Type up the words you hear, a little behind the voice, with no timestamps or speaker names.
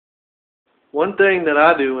One thing that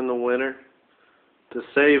I do in the winter to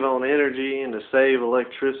save on energy and to save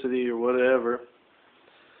electricity or whatever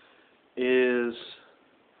is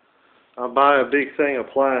I buy a big thing of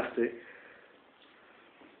plastic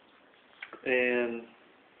and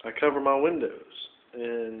I cover my windows.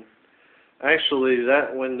 And actually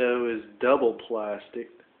that window is double plastic,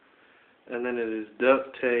 and then it is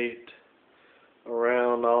duct taped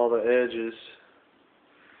around all the edges,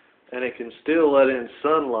 and it can still let in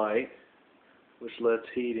sunlight, which lets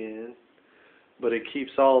heat in, but it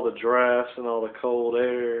keeps all the drafts and all the cold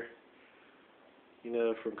air,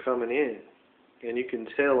 from coming in. And you can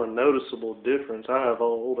tell a noticeable difference. I have an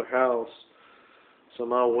older house, so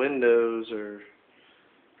my windows are,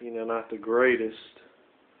 not the greatest,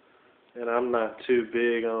 and I'm not too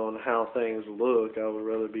big on how things look. I would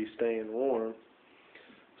rather be staying warm.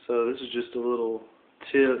 So this is just a little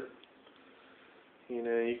tip.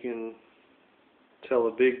 You can tell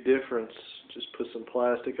a big difference. Just put some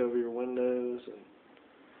plastic over your windows and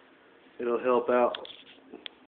it'll help out.